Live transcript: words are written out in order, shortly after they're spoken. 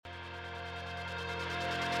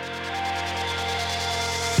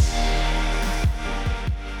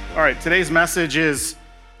All right, today's message is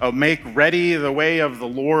make ready the way of the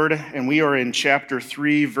Lord, and we are in chapter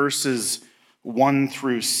 3, verses 1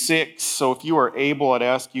 through 6. So if you are able, I'd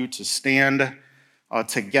ask you to stand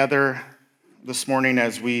together this morning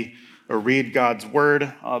as we read God's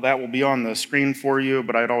word. That will be on the screen for you,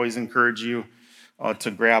 but I'd always encourage you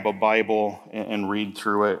to grab a Bible and read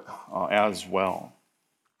through it as well.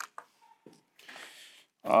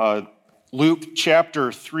 Luke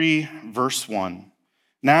chapter 3, verse 1.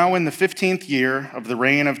 Now in the 15th year of the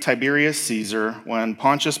reign of Tiberius Caesar, when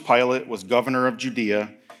Pontius Pilate was governor of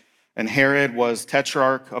Judea, and Herod was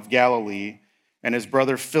tetrarch of Galilee, and his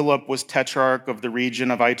brother Philip was tetrarch of the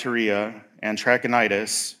region of Iturea and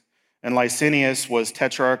Trachonitis, and Lysanias was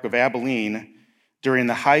tetrarch of Abilene, during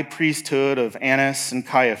the high priesthood of Annas and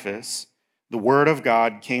Caiaphas, the word of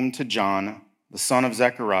God came to John, the son of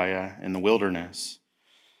Zechariah, in the wilderness.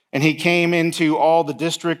 And he came into all the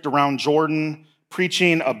district around Jordan,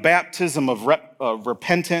 preaching a baptism of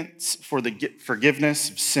repentance for the forgiveness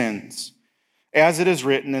of sins, as it is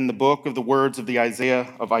written in the book of the words of Isaiah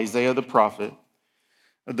the prophet,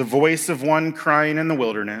 the voice of one crying in the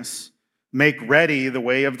wilderness, make ready the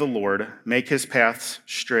way of the Lord, make his paths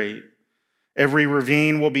straight. Every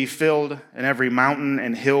ravine will be filled, and every mountain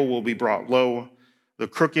and hill will be brought low. The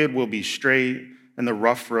crooked will be straight, and the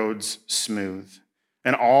rough roads smooth.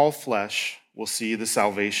 And all flesh will see the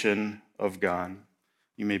salvation of God.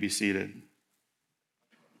 You may be seated.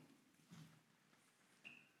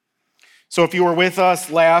 So if you were with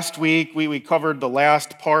us last week, we covered the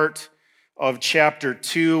last part of chapter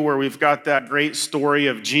 2, where we've got that great story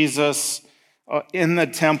of Jesus in the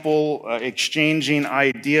temple, exchanging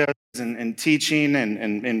ideas and teaching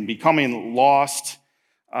and becoming lost.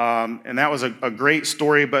 And that was a great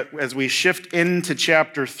story. But as we shift into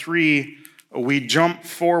chapter 3, we jump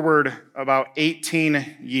forward about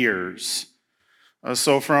 18 years.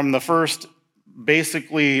 So from the first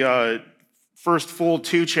full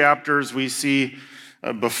 2 chapters, we see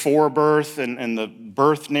before birth and the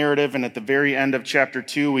birth narrative. And at the very end of chapter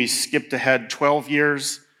 2, we skipped ahead 12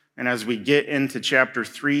 years. And as we get into chapter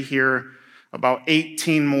 3 here, about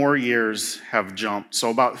 18 more years have jumped. So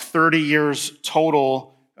about 30 years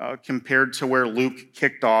total compared to where Luke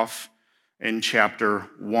kicked off in chapter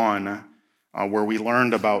 1. Where we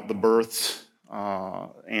learned about the births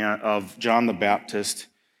of John the Baptist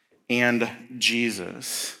and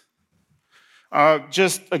Jesus.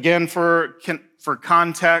 Just again, for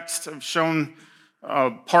context, I've shown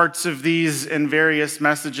parts of these in various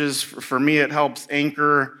messages. For me, it helps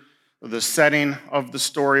anchor the setting of the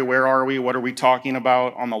story. Where are we? What are we talking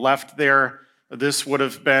about? On the left there, this would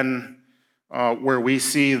have been where we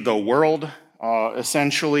see the world.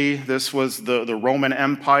 Essentially, this was the Roman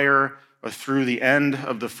Empire through the end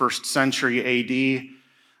of the 1st century AD.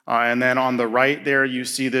 And then on the right there, you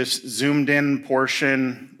see this zoomed in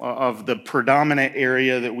portion of the predominant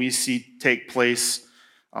area that we see take place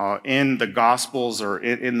in the Gospels or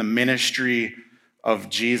in the ministry of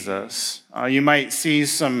Jesus. You might see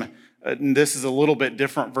this is a little bit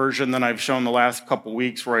different version than I've shown the last couple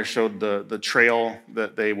weeks, where I showed the trail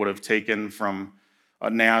that they would have taken from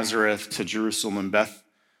Nazareth to Jerusalem and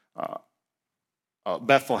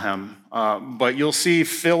Bethlehem. But you'll see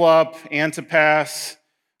Philip, Antipas,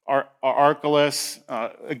 Archelaus.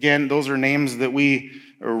 Again, those are names that we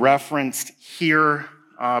referenced here.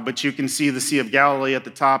 But you can see the Sea of Galilee at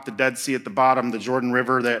the top, the Dead Sea at the bottom, the Jordan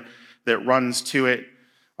River that runs to it,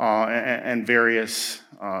 and various.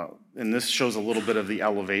 And this shows a little bit of the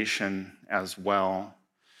elevation as well.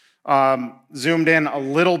 Zoomed in a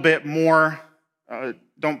little bit more.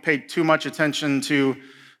 Don't pay too much attention to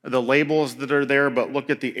the labels that are there, but look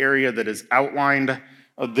at the area that is outlined.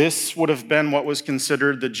 This would have been what was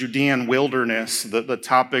considered the Judean wilderness, the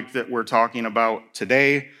topic that we're talking about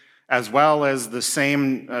today, as well as the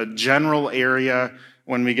same general area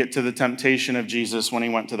when we get to the temptation of Jesus when he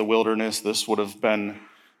went to the wilderness. This would have been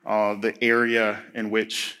the area in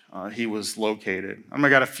which he was located. I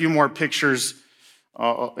got a few more pictures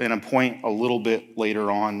and a point a little bit later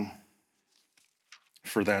on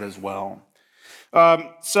for that as well.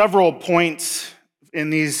 Several points in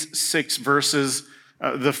these 6 verses.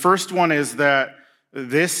 The first one is that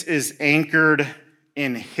this is anchored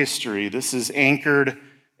in history. This is anchored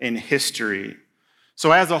in history.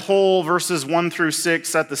 So as a whole, verses 1 through 6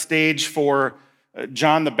 set the stage for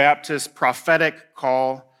John the Baptist's prophetic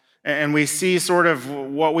call. And we see sort of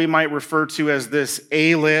what we might refer to as this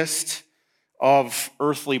A-list of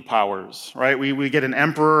earthly powers, right? We get an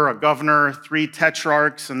emperor, a governor, 3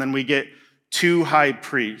 tetrarchs, and then we get 2 high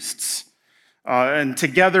priests. And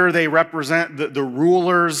together they represent the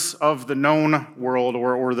rulers of the known world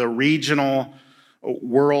or the regional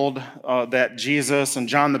world that Jesus and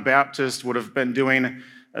John the Baptist would have been doing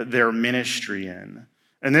their ministry in.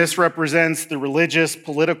 And this represents the religious,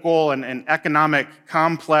 political, and economic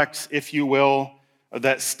complex, if you will,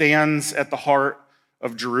 that stands at the heart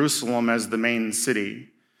of Jerusalem as the main city.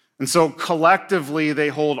 And so collectively, they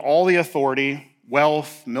hold all the authority,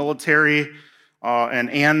 wealth, military, and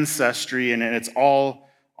ancestry, and it's all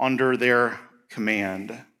under their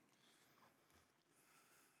command.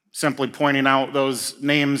 Simply pointing out those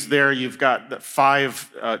names there, you've got the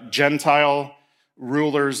 5 Gentile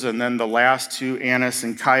rulers, and then the last 2, Annas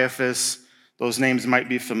and Caiaphas. Those names might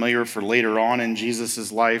be familiar for later on in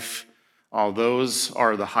Jesus' life. Those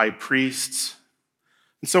are the high priests.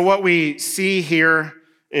 And so what we see here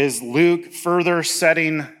is Luke further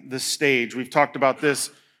setting the stage. We've talked about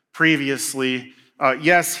this previously.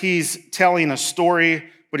 Yes, he's telling a story,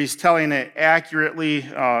 but he's telling it accurately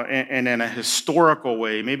and in a historical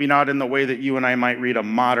way. Maybe not in the way that you and I might read a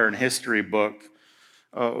modern history book,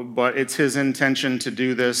 but it's his intention to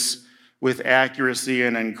do this with accuracy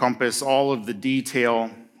and encompass all of the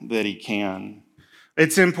detail that he can.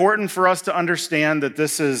 It's important for us to understand that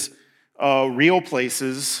this is real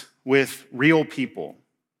places with real people,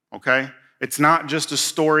 okay? It's not just a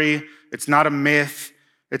story. It's not a myth.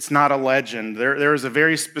 It's not a legend. There is a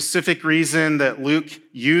very specific reason that Luke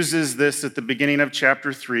uses this at the beginning of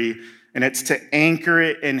chapter 3, and it's to anchor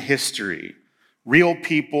it in history. Real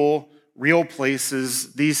people, real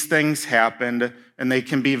places, these things happened, and they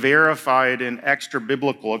can be verified in extra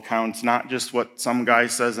biblical accounts, not just what some guy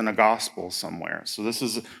says in a gospel somewhere. So this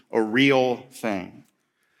is a real thing.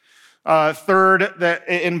 Third, that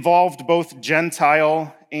it involved both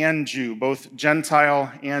Gentile and Jew,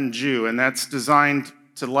 and that's designed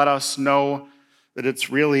to let us know that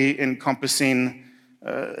it's really encompassing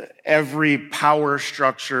every power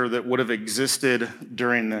structure that would have existed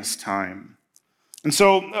during this time. And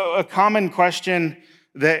so a common question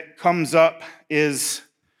that comes up is,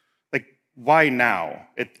 like, why now?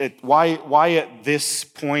 Why at this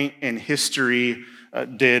point in history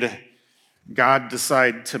did God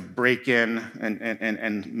decide to break in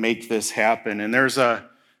and make this happen? And there's a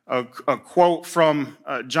quote from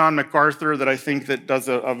John MacArthur that I think that does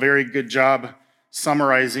a very good job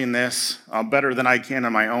summarizing this better than I can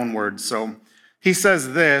in my own words. So he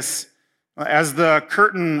says this: as the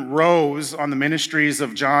curtain rose on the ministries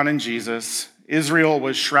of John and Jesus, Israel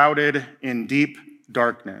was shrouded in deep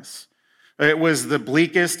darkness. It was the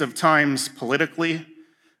bleakest of times politically.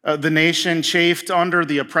 The nation chafed under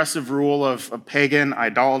the oppressive rule of pagan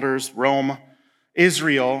idolaters, Rome.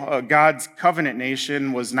 Israel, God's covenant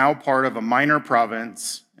nation, was now part of a minor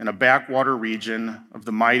province in a backwater region of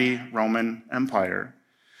the mighty Roman Empire.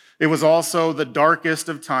 It was also the darkest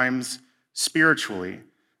of times spiritually.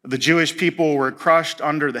 The Jewish people were crushed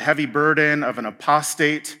under the heavy burden of an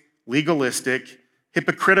apostate, legalistic,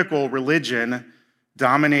 hypocritical religion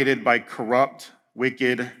dominated by corrupt,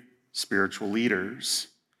 wicked spiritual leaders.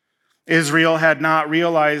 Israel had not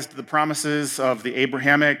realized the promises of the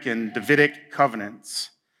Abrahamic and Davidic covenants.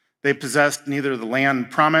 They possessed neither the land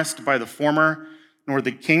promised by the former nor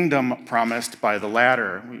the kingdom promised by the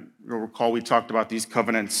latter. You'll recall we talked about these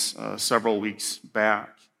covenants several weeks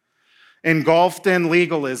back. Engulfed in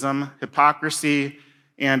legalism, hypocrisy,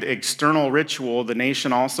 and external ritual, the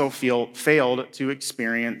nation also failed to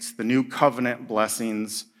experience the new covenant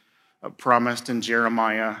blessings promised in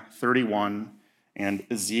Jeremiah 31 and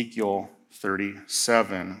Ezekiel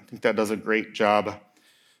 37. I think that does a great job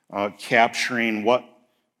capturing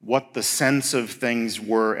what the sense of things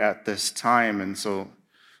were at this time. And so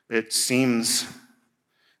it seems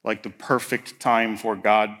like the perfect time for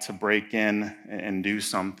God to break in and do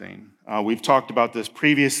something. We've talked about this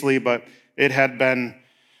previously, but it had been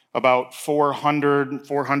about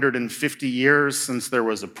 450 years since there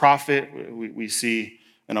was a prophet. We see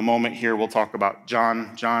in a moment here, we'll talk about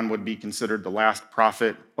John. John would be considered the last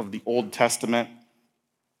prophet of the Old Testament,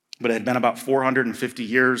 but it had been about 450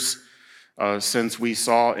 years since we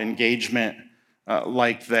saw engagement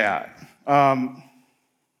like that. And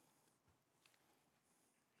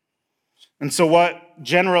so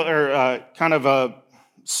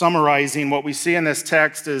summarizing what we see in this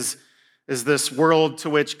text is this world to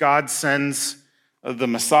which God sends the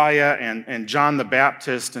Messiah and John the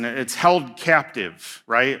Baptist, and it's held captive,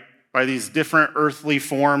 right, by these different earthly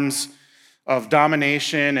forms of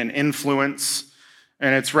domination and influence.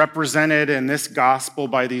 And it's represented in this gospel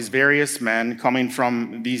by these various men coming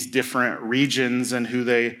from these different regions and who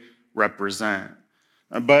they represent.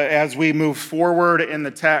 But as we move forward in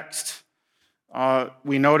the text,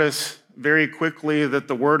 we notice very quickly that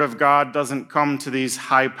the word of God doesn't come to these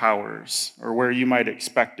high powers or where you might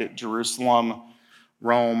expect it, Jerusalem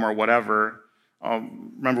Rome or whatever.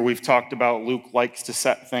 Remember, we've talked about Luke likes to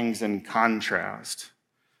set things in contrast.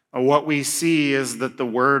 What we see is that the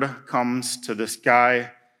word comes to this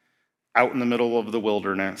guy out in the middle of the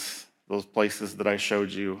wilderness, those places that I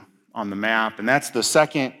showed you on the map. And that's the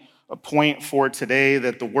second point for today,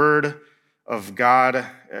 that the word of God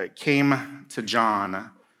came to John.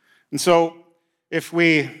 And so if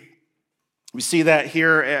we see that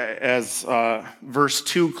here as verse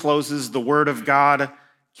 2 closes, the word of God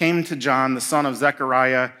came to John, the son of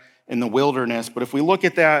Zechariah, in the wilderness. But if we look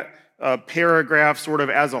at that paragraph sort of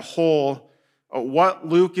as a whole, what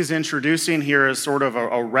Luke is introducing here is sort of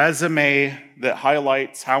a resume that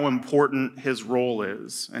highlights how important his role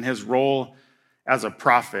is and his role as a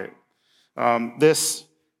prophet.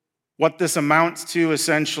 What this amounts to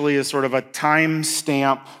essentially is sort of a time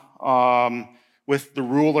stamp with the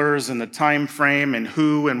rulers and the time frame and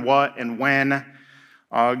who and what and when,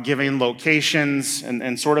 giving locations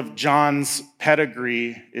and sort of John's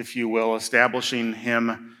pedigree, if you will, establishing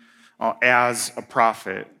him as a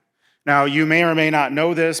prophet. Now, you may or may not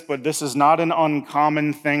know this, but this is not an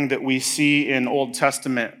uncommon thing that we see in Old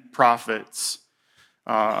Testament prophets.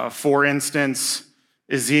 For instance,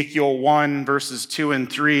 Ezekiel 1, verses 2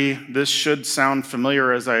 and 3, this should sound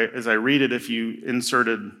familiar as I read it if you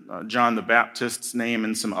inserted John the Baptist's name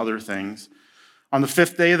and some other things. On the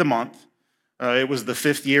 5th day of the month, it was the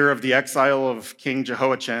 5th year of the exile of King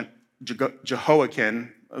Jehoiakim,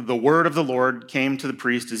 the word of the Lord came to the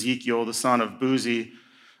priest Ezekiel, the son of Buzi,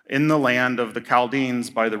 in the land of the Chaldeans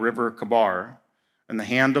by the river Kabar, and the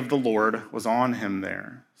hand of the Lord was on him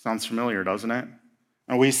there. Sounds familiar, doesn't it?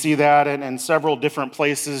 And we see that in several different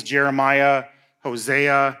places. Jeremiah,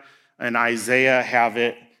 Hosea, and Isaiah have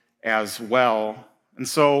it as well. And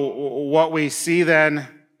so what we see then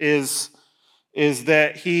is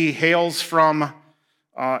that he hails from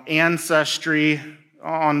ancestry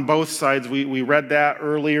on both sides. We read that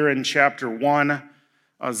earlier in chapter 1.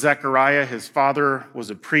 Zechariah, his father,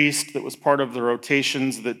 was a priest that was part of the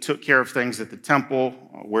rotations that took care of things at the temple,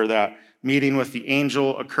 where that meeting with the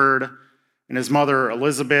angel occurred. And his mother,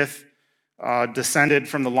 Elizabeth, descended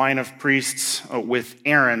from the line of priests with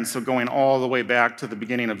Aaron, so going all the way back to the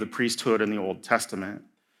beginning of the priesthood in the Old Testament.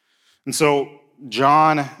 And so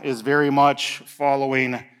John is very much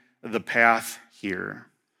following the path here.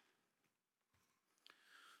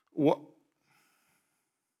 What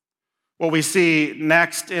we see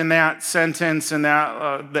next in that sentence, in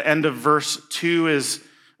that the end of verse 2, is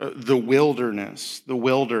the wilderness. The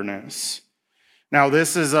wilderness. Now,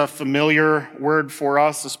 this is a familiar word for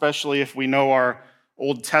us, especially if we know our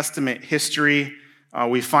Old Testament history.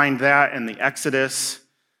 We find that in the Exodus.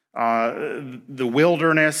 The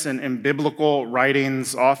wilderness in biblical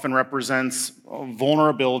writings often represents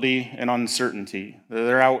vulnerability and uncertainty.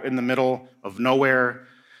 They're out in the middle of nowhere,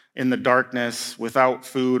 in the darkness, without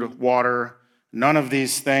food, water. None of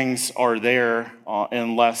these things are there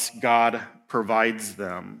unless God provides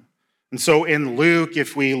them. And so in Luke,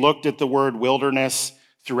 if we looked at the word wilderness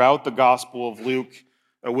throughout the Gospel of Luke,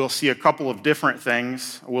 we'll see a couple of different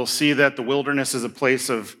things. We'll see that the wilderness is a place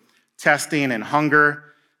of testing and hunger.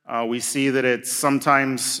 We see that it's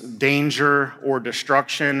sometimes danger or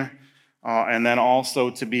destruction, and then also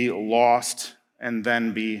to be lost and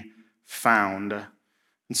then be found.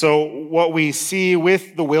 And so what we see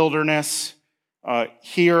with the wilderness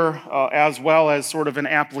here, as well as sort of an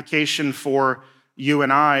application for you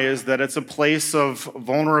and I, is that it's a place of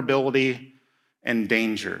vulnerability and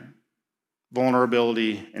danger.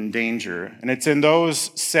 Vulnerability and danger. And it's in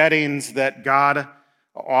those settings that God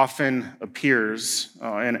often appears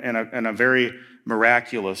in a very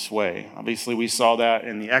miraculous way. Obviously, we saw that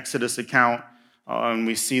in the Exodus account, and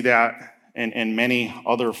we see that in many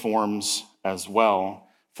other forms as well.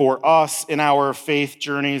 For us in our faith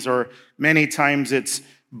journeys, or many times it's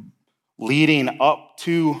leading up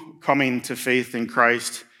to coming to faith in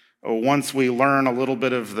Christ, once we learn a little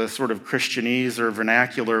bit of the sort of Christianese or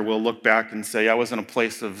vernacular, we'll look back and say, I was in a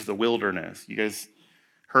place of the wilderness. You guys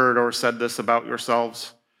heard or said this about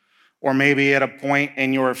yourselves? Or maybe at a point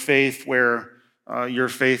in your faith where your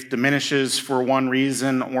faith diminishes for one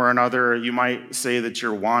reason or another, you might say that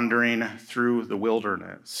you're wandering through the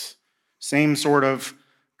wilderness. Same sort of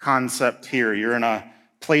concept here. You're in a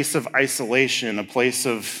place of isolation, a place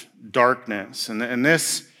of darkness. And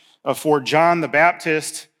this, for John the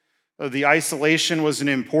Baptist, the isolation was an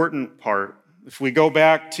important part. If we go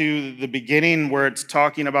back to the beginning where it's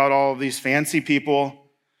talking about all of these fancy people,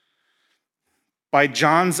 by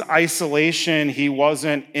John's isolation, he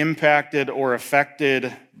wasn't impacted or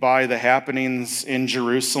affected by the happenings in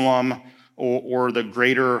Jerusalem or the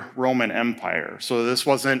greater Roman Empire. So this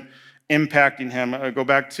wasn't impacting him. Go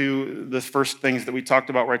back to the first things that we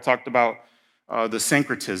talked about, where I talked about the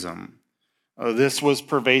syncretism. This was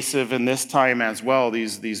pervasive in this time as well,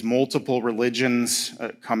 these multiple religions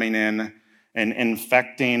coming in and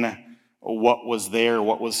infecting what was there,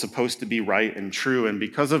 what was supposed to be right and true. And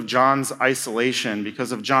because of John's isolation,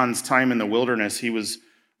 because of John's time in the wilderness, he was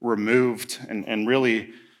removed and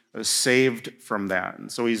really saved from that.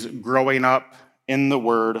 And so he's growing up in the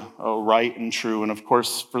Word, right and true. And of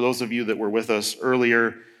course, for those of you that were with us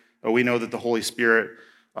earlier, we know that the Holy Spirit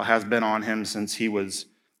has been on him since he was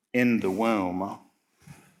in the womb. A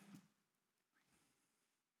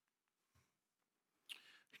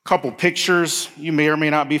couple pictures. You may or may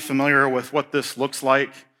not be familiar with what this looks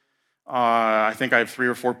like. I think I have 3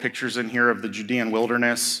 or 4 pictures in here of the Judean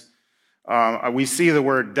wilderness. We see the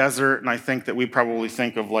word desert, and I think that we probably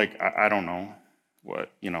think of like, I don't know, what,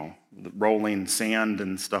 the rolling sand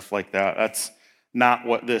and stuff like that. That's not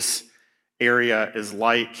what this area is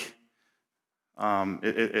like.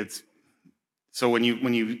 It's so when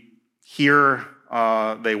you hear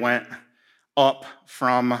they went up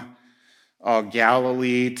from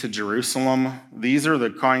Galilee to Jerusalem, these are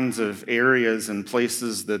the kinds of areas and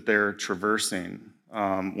places that they're traversing.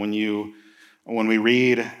 When we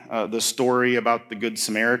read the story about the Good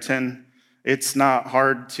Samaritan, it's not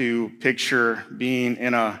hard to picture being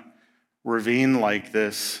in a ravine like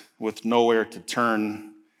this with nowhere to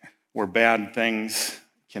turn, where bad things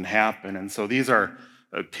can happen. And so these are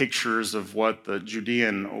pictures of what the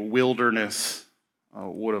Judean wilderness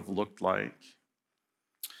would have looked like.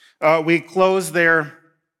 We close there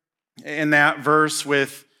in that verse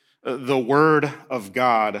with the Word of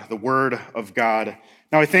God, the Word of God.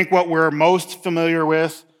 Now, I think what we're most familiar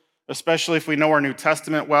with, especially if we know our New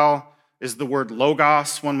Testament well, is the word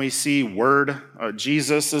logos. When we see word,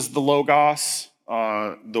 Jesus is the logos,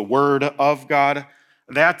 the Word of God.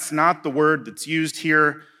 That's not the word that's used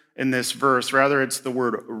here in this verse. Rather, it's the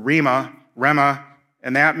word rema,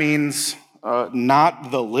 and that means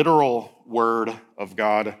not the literal Word of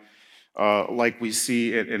God, like we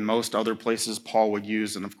see it in most other places Paul would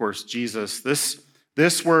use, and of course Jesus.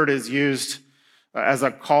 This word is used as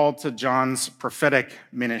a call to John's prophetic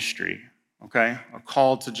ministry, okay? A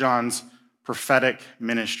call to John's prophetic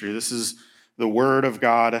ministry. This is the Word of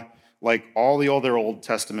God, like all the other Old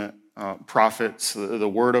Testament prophets. The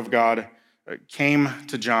Word of God came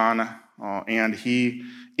to John, and he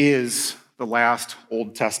is the last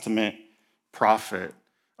Old Testament prophet.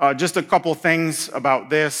 Just a couple things about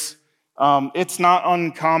this. It's not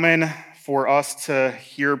uncommon for us to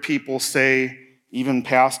hear people say, even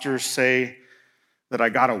pastors say, that I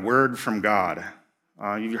got a word from God.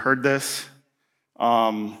 You heard this?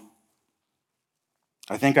 I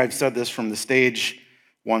think I've said this from the stage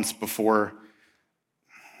once before.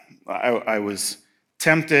 I was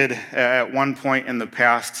tempted at one point in the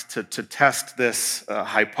past to test this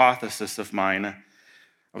hypothesis of mine.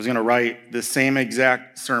 I was going to write the same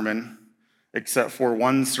exact sermon, except for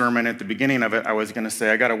one sermon at the beginning of it, I was going to say,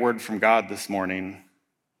 I got a word from God this morning,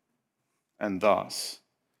 and thus.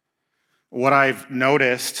 What I've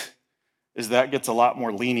noticed is that gets a lot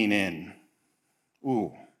more leaning in.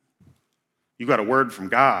 Ooh, you got a word from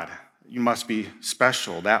God. You must be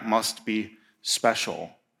special. That must be special.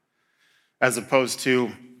 As opposed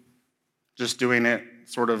to just doing it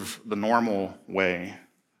sort of the normal way.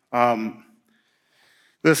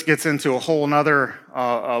 This gets into a whole nother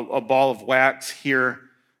a ball of wax here.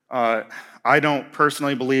 I don't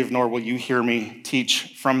personally believe, nor will you hear me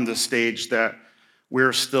teach from the stage, that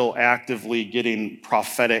we're still actively getting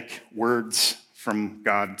prophetic words from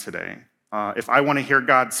God today. If I want to hear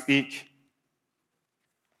God speak,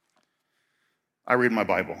 I read my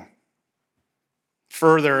Bible.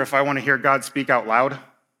 Further, if I want to hear God speak out loud,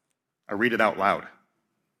 I read it out loud.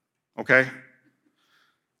 Okay?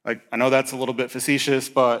 Like, I know that's a little bit facetious,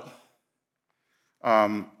 but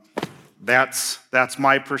that's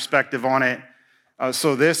my perspective on it.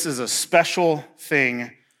 So this is a special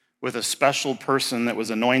thing with a special person that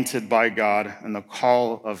was anointed by God and the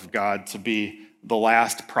call of God to be the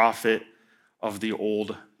last prophet of the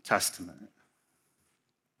Old Testament.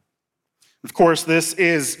 Of course, this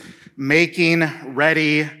is making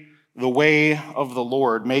ready the way of the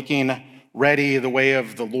Lord, making ready the way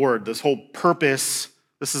of the Lord. This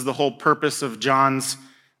is the whole purpose of John's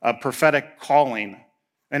prophetic calling.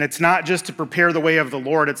 And it's not just to prepare the way of the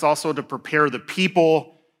Lord, it's also to prepare the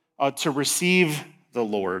people to receive the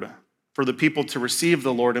Lord, for the people to receive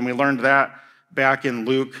the Lord. And we learned that back in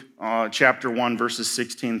Luke chapter 1, verses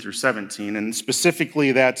 16 through 17. And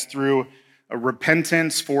specifically, that's through a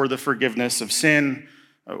repentance for the forgiveness of sin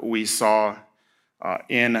we saw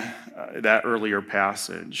in that earlier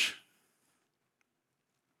passage.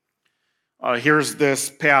 Here's this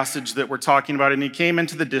passage that we're talking about. And he came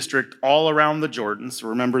into the district all around the Jordan. So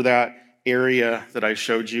remember that area that I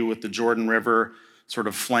showed you with the Jordan River sort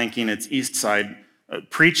of flanking its east side,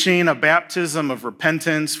 preaching a baptism of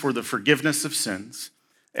repentance for the forgiveness of sins,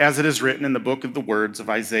 as it is written in the book of the words of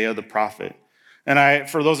Isaiah the prophet. And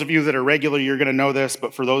for those of you that are regular, you're going to know this,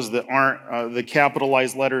 but for those that aren't, the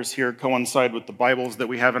capitalized letters here coincide with the Bibles that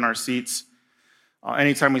we have in our seats.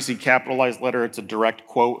 Anytime we see capitalized letter, it's a direct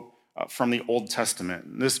quote from the Old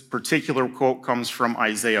Testament. This particular quote comes from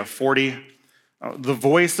Isaiah 40. The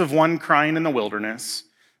voice of one crying in the wilderness,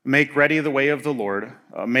 make ready the way of the Lord,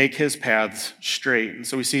 make his paths straight. And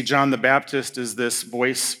so we see John the Baptist is this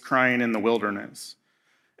voice crying in the wilderness.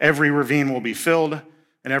 Every ravine will be filled,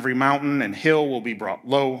 and every mountain and hill will be brought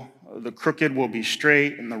low. The crooked will be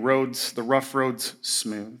straight, and the rough roads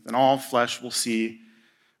smooth. And all flesh will see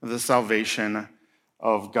the salvation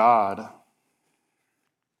of God. A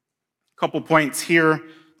couple points here.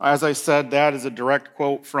 As I said, that is a direct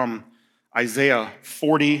quote from Isaiah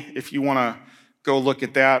 40, if you want to go look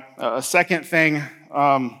at that. A second thing,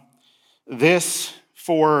 this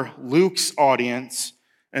for Luke's audience,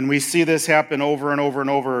 and we see this happen over and over and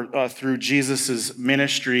over through Jesus'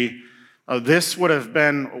 ministry. This would have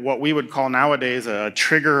been what we would call nowadays a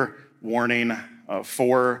trigger warning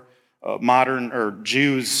for modern or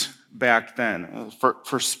Jews back then,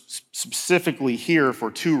 for specifically here for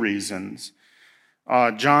two reasons.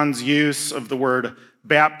 John's use of the word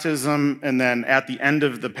baptism, and then at the end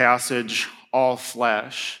of the passage, all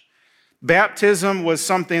flesh. Baptism was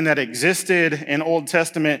something that existed in Old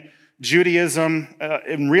Testament Judaism,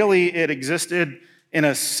 and really it existed in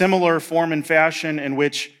a similar form and fashion in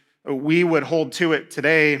which we would hold to it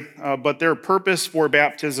today, but their purpose for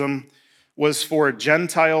baptism was for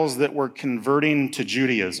Gentiles that were converting to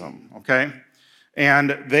Judaism, okay?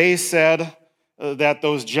 And they said that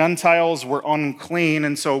those Gentiles were unclean,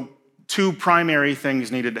 and so two primary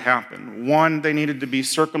things needed to happen. One, they needed to be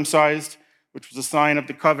circumcised, which was a sign of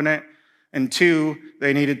the covenant, and two,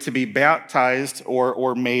 they needed to be baptized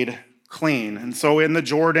or made clean. And so in the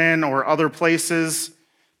Jordan or other places,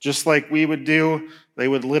 just like we would do, they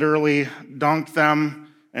would literally dunk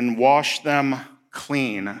them and wash them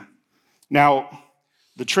clean. Now,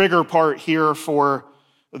 the trigger part here for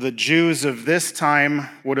the Jews of this time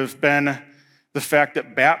would have been the fact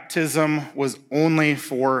that baptism was only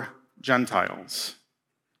for Gentiles,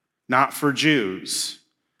 not for Jews.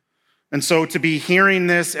 And so to be hearing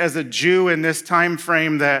this as a Jew in this time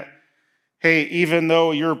frame that, hey, even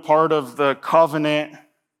though you're part of the covenant,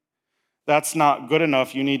 that's not good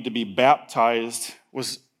enough, you need to be baptized,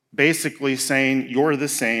 was basically saying you're the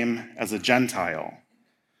same as a Gentile.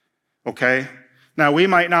 Okay? Now, we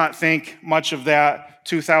might not think much of that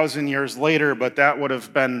 2,000 years later, but that would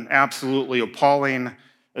have been absolutely appalling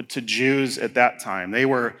to Jews at that time. They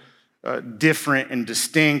were different and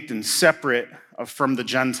distinct and separate from the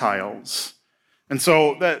Gentiles. And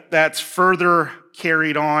so that's further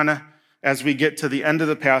carried on as we get to the end of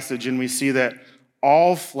the passage and we see that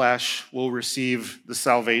all flesh will receive the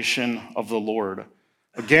salvation of the Lord.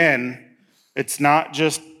 Again, it's not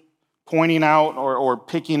just pointing out or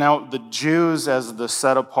picking out the Jews as the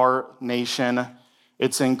set-apart nation.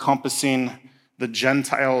 It's encompassing the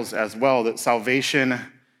Gentiles as well, that salvation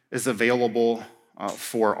is available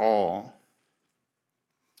for all.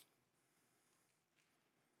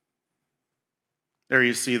 There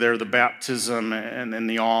you see there the baptism and then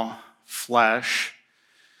the all flesh.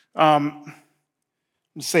 I'll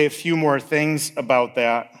say a few more things about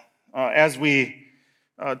that. As we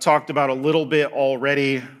talked about a little bit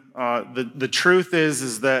already, the truth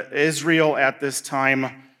is that Israel at this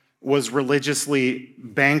time was religiously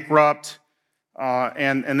bankrupt,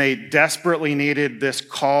 and they desperately needed this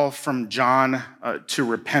call from John to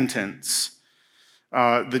repentance.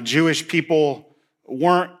 The Jewish people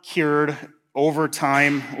weren't cured over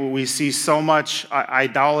time. We see so much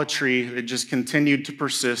idolatry that just continued to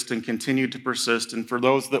persist and continued to persist. And for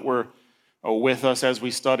those that were with us as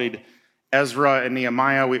we studied Ezra and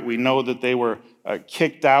Nehemiah, we know that they were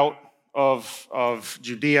kicked out of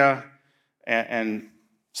Judea and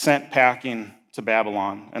sent packing to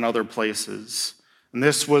Babylon and other places. And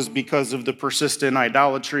this was because of the persistent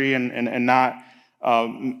idolatry and not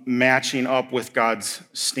matching up with God's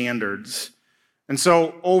standards. And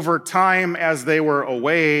so over time, as they were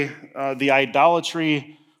away, the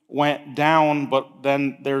idolatry went down, but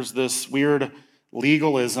then there's this weird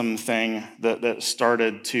legalism thing that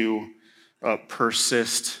started to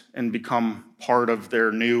persist and become part of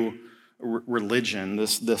their new religion,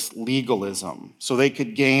 this legalism. So they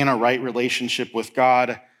could gain a right relationship with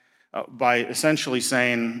God by essentially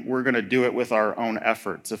saying we're going to do it with our own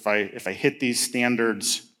efforts. If I hit these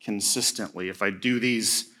standards consistently, if I do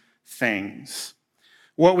these things.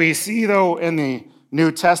 What we see, though, in the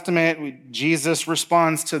New Testament, Jesus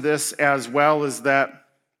responds to this as well, is that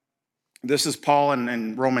this is Paul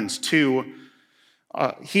in Romans 2.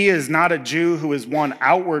 He is not a Jew who is one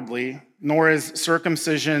outwardly, nor is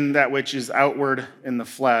circumcision that which is outward in the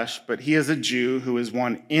flesh, but he is a Jew who is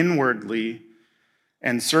one inwardly,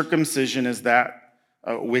 and circumcision is that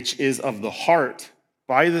which is of the heart,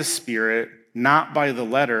 by the Spirit, not by the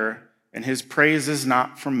letter, and his praise is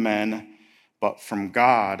not from men, but from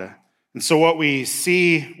God. And so what we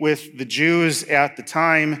see with the Jews at the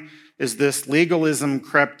time is this legalism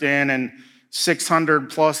crept in, and 600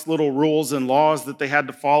 plus little rules and laws that they had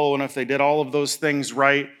to follow, and if they did all of those things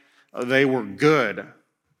right, they were good.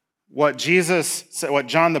 What Jesus said, what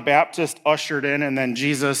John the Baptist ushered in, and then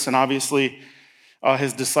Jesus and obviously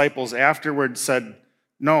his disciples afterwards said,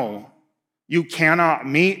 no, you cannot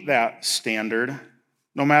meet that standard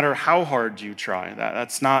no matter how hard you try.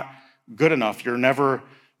 That's not good enough. You're never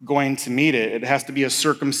going to meet it. It has to be a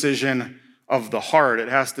circumcision of the heart. It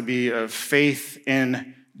has to be a faith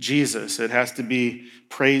in Jesus. It has to be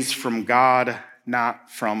praise from God,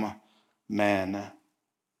 not from men.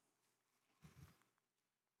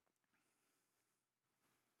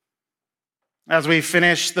 As we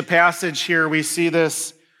finish the passage here, we see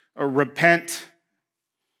this repent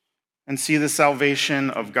and see the salvation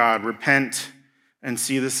of God. Repent and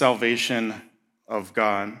see the salvation of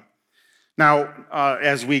God. Now,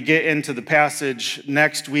 as we get into the passage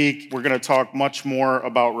next week, we're going to talk much more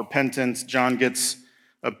about repentance. John gets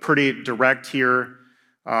pretty direct here.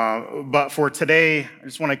 But for today, I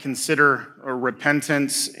just want to consider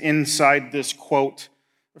repentance inside this quote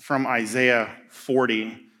from Isaiah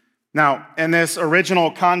 40. Now, in this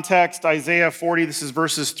original context, Isaiah 40, this is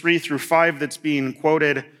verses 3 through 5 that's being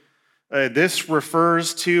quoted. This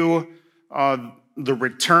refers to the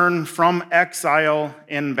return from exile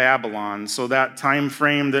in Babylon, so that time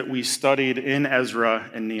frame that we studied in Ezra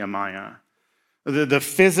and Nehemiah. The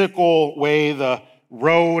physical way, the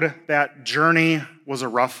road, that journey was a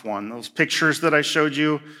rough one. Those pictures that I showed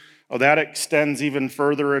you, that extends even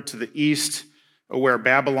further to the east where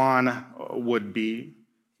Babylon would be.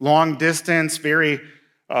 Long distance, very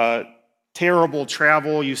terrible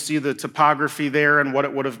travel. You see the topography there and what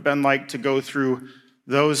it would have been like to go through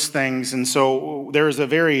those things. And so there is a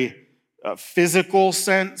very physical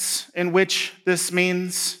sense in which this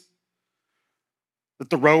means that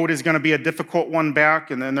the road is going to be a difficult one back.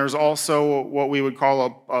 And then there's also what we would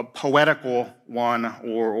call a poetical one,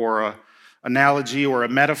 or an analogy or a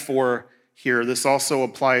metaphor here. This also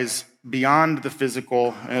applies beyond the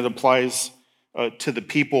physical, and it applies to the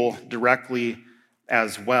people directly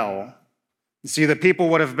as well. You see, the people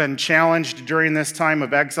would have been challenged during this time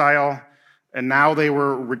of exile, and now they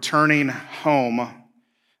were returning home.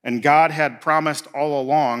 And God had promised all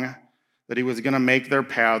along that he was going to make their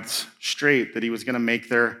paths straight, that he was going to make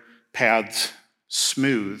their paths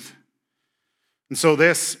smooth. And so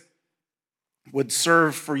this would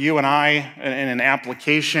serve for you and I in an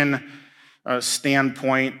application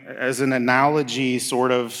standpoint as an analogy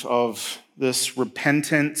sort of this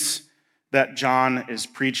repentance that John is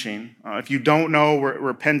preaching. If you don't know,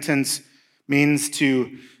 repentance means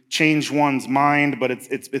to change one's mind, but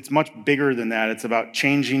it's much bigger than that. It's about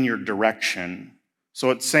changing your direction. So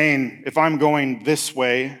it's saying, if I'm going this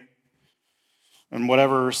way, and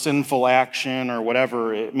whatever sinful action or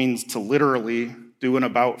whatever, it means to literally do an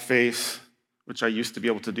about face, which I used to be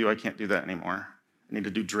able to do. I can't do that anymore. I need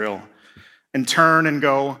to do drill. And turn and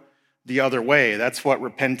go the other way. That's what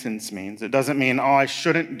repentance means. It doesn't mean, I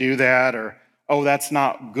shouldn't do that, or, that's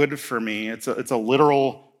not good for me. It's a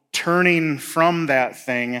literal turning from that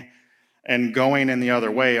thing and going in the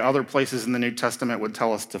other way. Other places in the New Testament would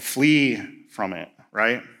tell us to flee from it,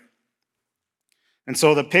 right? And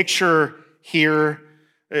so the picture here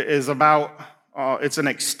is about, it's an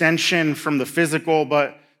extension from the physical,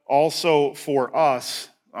 but also for us,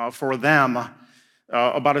 for them,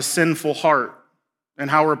 about a sinful heart, and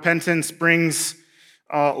how repentance brings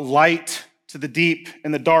light to the deep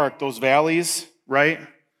and the dark, those valleys, right?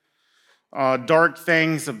 Dark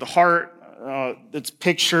things of the heart. It's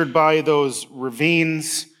pictured by those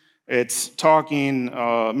ravines. It's talking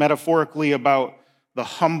metaphorically about the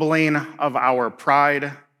humbling of our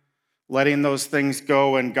pride, letting those things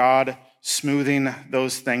go, and God smoothing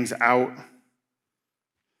those things out.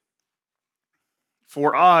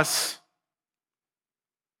 For us,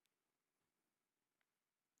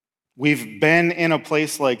 we've been in a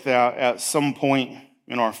place like that at some point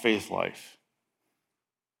in our faith life.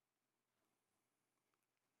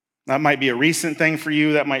 That might be a recent thing for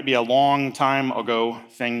you. That might be a long time ago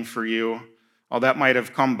thing for you. That might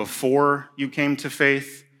have come before you came to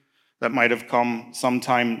faith. That might have come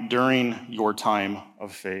sometime during your time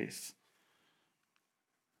of faith.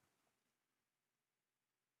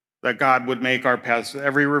 That God would make our paths,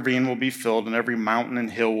 every ravine will be filled, and every mountain and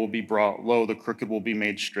hill will be brought low. The crooked will be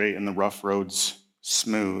made straight, and the rough roads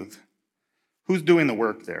smooth. Who's doing the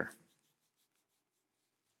work there?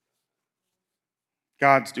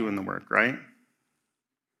 God's doing the work, right?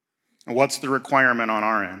 And what's the requirement on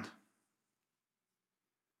our end?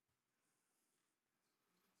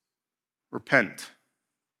 Repent,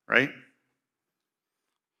 right?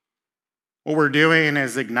 What we're doing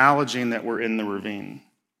is acknowledging that we're in the ravine.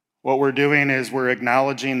 What we're doing is we're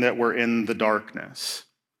acknowledging that we're in the darkness.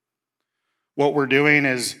 What we're doing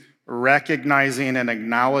is recognizing and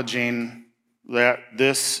acknowledging that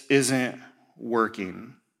this isn't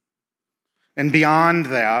working. And beyond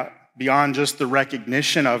that, beyond just the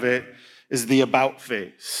recognition of it, is the about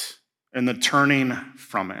face and the turning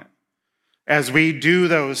from it. As we do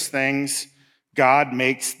those things, God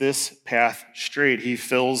makes this path straight. He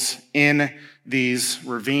fills in these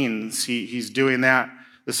ravines. He's doing that.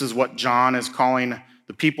 This is what John is calling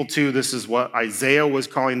the people to. This is what Isaiah was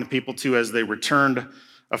calling the people to as they returned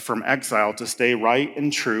from exile, to stay right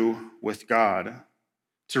and true with God,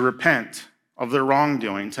 to repent of their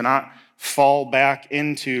wrongdoing, to not fall back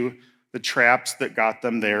into the traps that got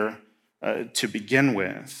them there to begin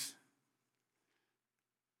with.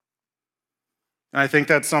 And I think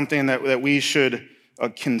that's something that we should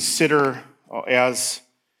consider as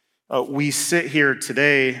we sit here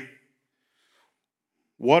today.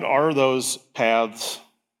 What are those paths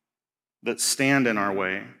that stand in our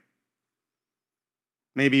way?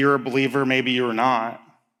 Maybe you're a believer, maybe you're not,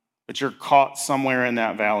 but you're caught somewhere in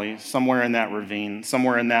that valley, somewhere in that ravine,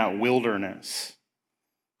 somewhere in that wilderness.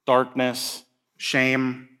 Darkness,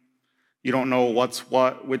 shame. You don't know what's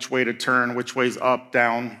what, which way to turn, which way's up,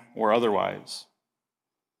 down, or otherwise.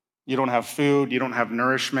 You don't have food, you don't have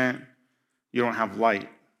nourishment, you don't have light.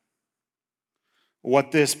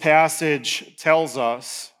 What this passage tells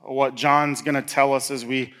us, what John's going to tell us as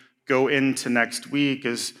we go into next week,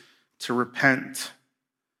 is to repent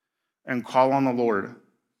and call on the Lord,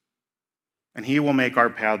 and He will make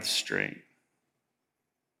our paths straight.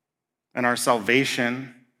 And our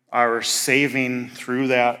salvation, our saving through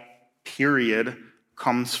that period,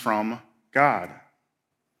 comes from God.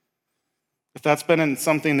 If that's been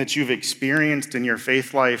something that you've experienced in your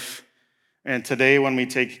faith life, and today when we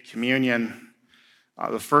take communion,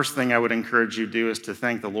 the first thing I would encourage you to do is to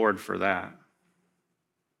thank the Lord for that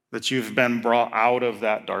you've been brought out of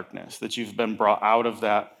that darkness, that you've been brought out of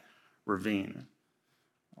that ravine.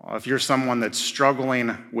 If you're someone that's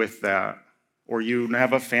struggling with that, or you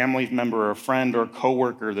have a family member or a friend or a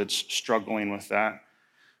coworker that's struggling with that,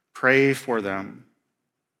 pray for them.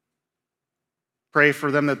 Pray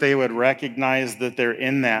for them that they would recognize that they're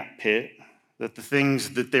in that pit, that the things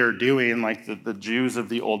that they're doing, like the Jews of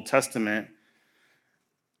the Old Testament,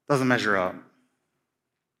 doesn't measure up.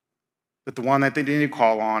 That the one that they need to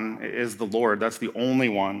call on is the Lord. That's the only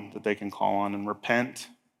one that they can call on, and repent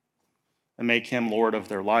and make Him Lord of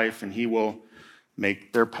their life, and He will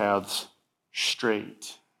make their paths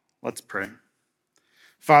straight. Let's pray.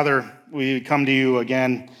 Father, we come to you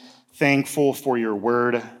again, thankful for your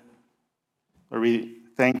word. Lord, we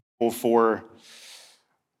thankful for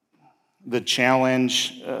the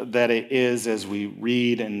challenge that it is as we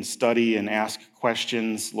read and study and ask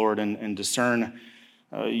questions, Lord, and discern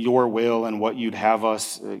your will and what you'd have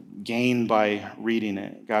us gain by reading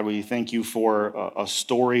it. God, we thank you for a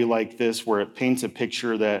story like this where it paints a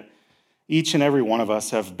picture that each and every one of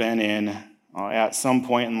us have been in at some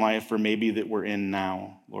point in life, or maybe that we're in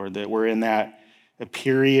now, Lord, that we're in a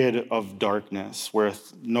period of darkness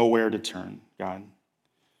with nowhere to turn, God.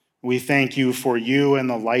 We thank you for you and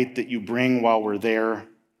the light that you bring while we're there,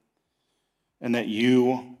 and that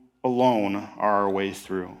you alone are our way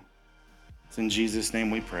through. It's in Jesus'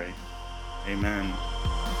 name we pray. Amen.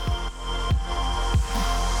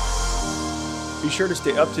 Be sure to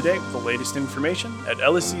stay up to date with the latest information at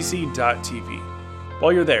lscc.tv.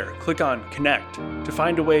 While you're there, click on Connect to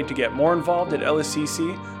find a way to get more involved at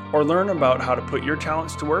LSCC or learn about how to put your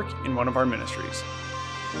talents to work in one of our ministries.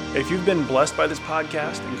 If you've been blessed by this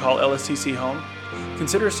podcast and call LSCC home,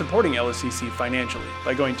 consider supporting LSCC financially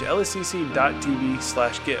by going to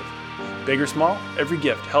lscc.tv/give. Big or small, every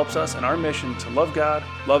gift helps us in our mission to love God,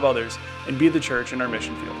 love others, and be the church in our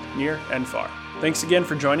mission field, near and far. Thanks again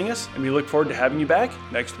for joining us, and we look forward to having you back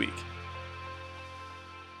next week.